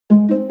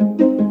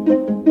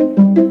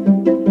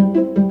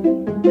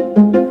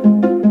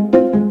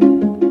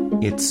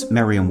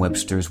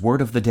Merriam-Webster's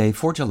Word of the Day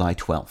for July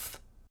 12th.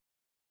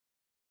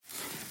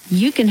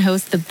 You can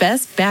host the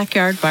best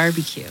backyard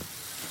barbecue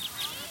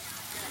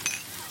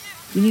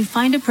when you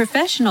find a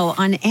professional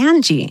on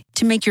Angie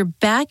to make your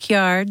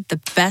backyard the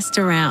best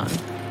around.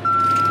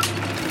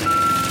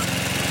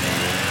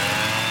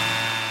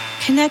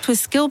 Connect with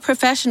skilled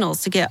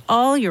professionals to get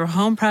all your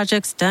home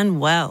projects done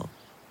well.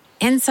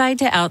 Inside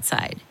to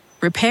outside,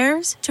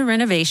 repairs to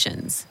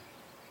renovations.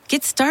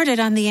 Get started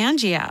on the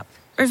Angie app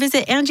or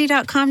visit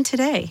Angie.com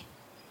today.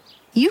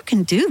 You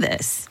can do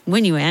this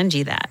when you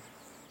Angie that.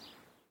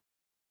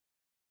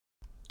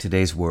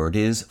 Today's word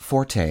is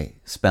forte,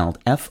 spelled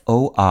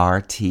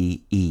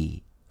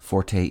F-O-R-T-E.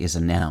 Forte is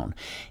a noun.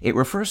 It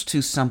refers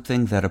to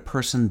something that a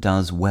person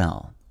does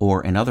well,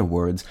 or in other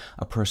words,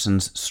 a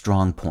person's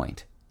strong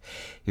point.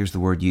 Here's the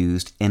word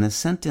used in a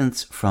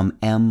sentence from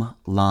M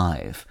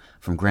Live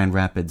from Grand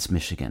Rapids,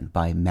 Michigan,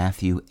 by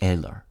Matthew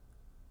Ehler.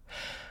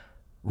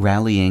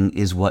 Rallying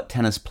is what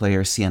tennis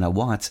player Sienna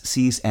Watts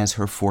sees as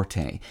her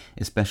forte,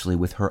 especially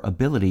with her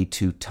ability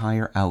to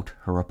tire out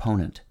her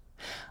opponent.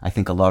 I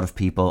think a lot of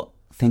people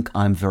think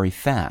I'm very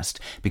fast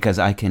because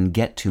I can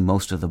get to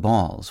most of the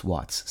balls,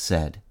 Watts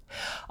said.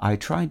 I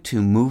tried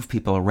to move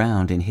people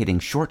around in hitting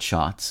short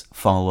shots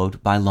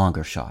followed by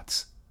longer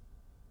shots.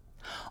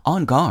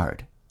 On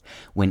guard.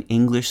 When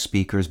English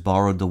speakers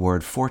borrowed the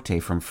word forte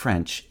from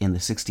French in the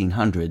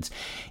 1600s,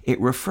 it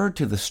referred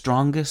to the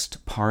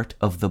strongest part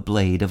of the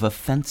blade of a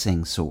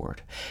fencing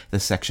sword, the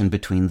section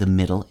between the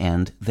middle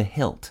and the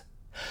hilt.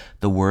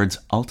 The word's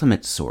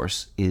ultimate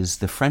source is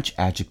the French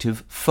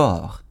adjective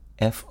fort,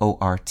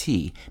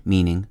 F-O-R-T,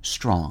 meaning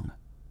strong.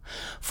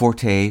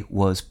 Forte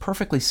was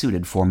perfectly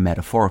suited for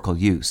metaphorical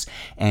use,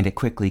 and it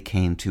quickly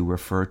came to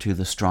refer to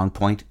the strong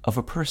point of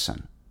a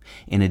person,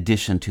 in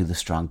addition to the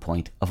strong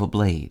point of a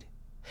blade.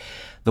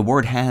 The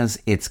word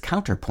has its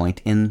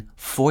counterpoint in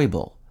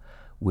foible,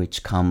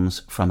 which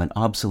comes from an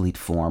obsolete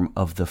form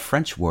of the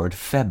French word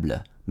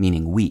faible,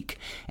 meaning weak,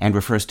 and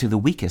refers to the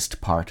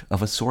weakest part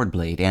of a sword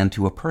blade and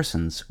to a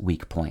person's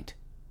weak point.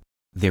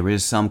 There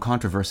is some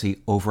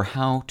controversy over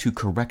how to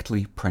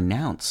correctly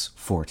pronounce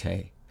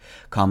forte.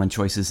 Common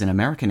choices in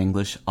American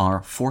English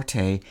are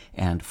forte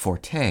and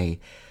forte,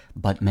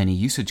 but many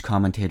usage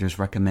commentators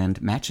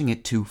recommend matching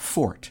it to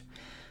forte,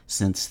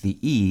 since the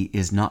E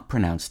is not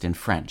pronounced in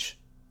French.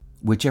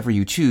 Whichever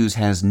you choose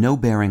has no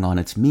bearing on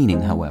its meaning,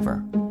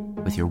 however.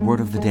 With your Word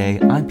of the Day,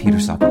 I'm Peter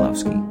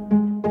Sokolowski.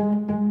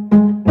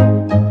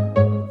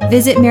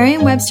 Visit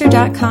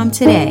Merriam-Webster.com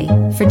today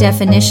for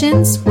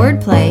definitions,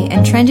 wordplay,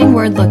 and trending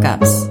word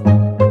lookups.